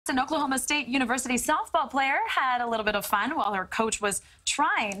An Oklahoma State University softball player had a little bit of fun while her coach was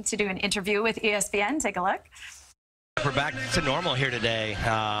trying to do an interview with ESPN. Take a look. We're back to normal here today.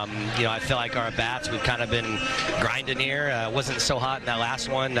 I feel like our bats, we've kind of been grinding here. Wasn't so hot in that last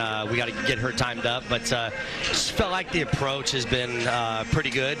one. We got to get her timed up, but just felt like the approach has been pretty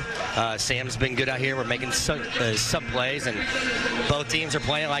good. Sam's been good out here. We're making sub plays, and both teams are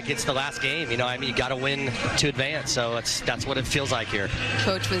playing like it's the last game. You got to win to advance. So that's what it feels like here.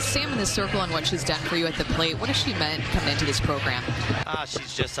 Coach, with Sam in the circle and what she's done for you at the plate, what has she meant coming into this program?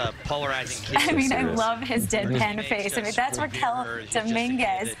 She's just a polarizing kid. I love his deadpan face. That's Raquel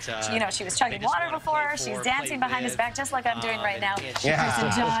Dominguez. She was chugging water before. She's dancing behind his back, just like I'm doing right now. Yeah.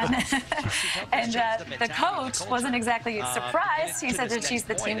 John. And the coach wasn't exactly surprised. He said that she's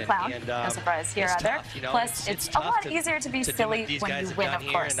the team clown. No surprise here either. Plus, it's a lot easier to be silly when you win, of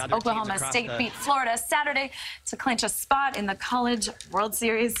course. Oklahoma State beat Florida Saturday to clinch a spot in the College World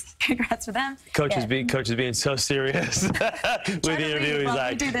Series. Congrats for them. Coach is being so serious with the interview. He's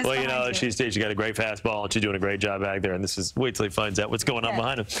like, well, she's got a great fastball and she's doing a great job back there. And this is, wait till he finds out what's going on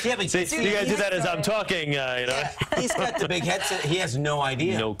behind him. Yeah, but see, you guys do that as I'm talking, He's got the big headset. He has no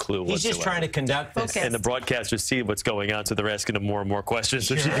idea. No clue whatsoever. He's just trying to conduct this. And the broadcasters see what's going on, so they're asking him more and more questions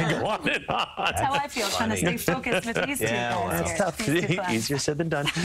so she can go on and on. That's how I feel, trying to stay focused with these two guys here. It's tough. Easier said than done.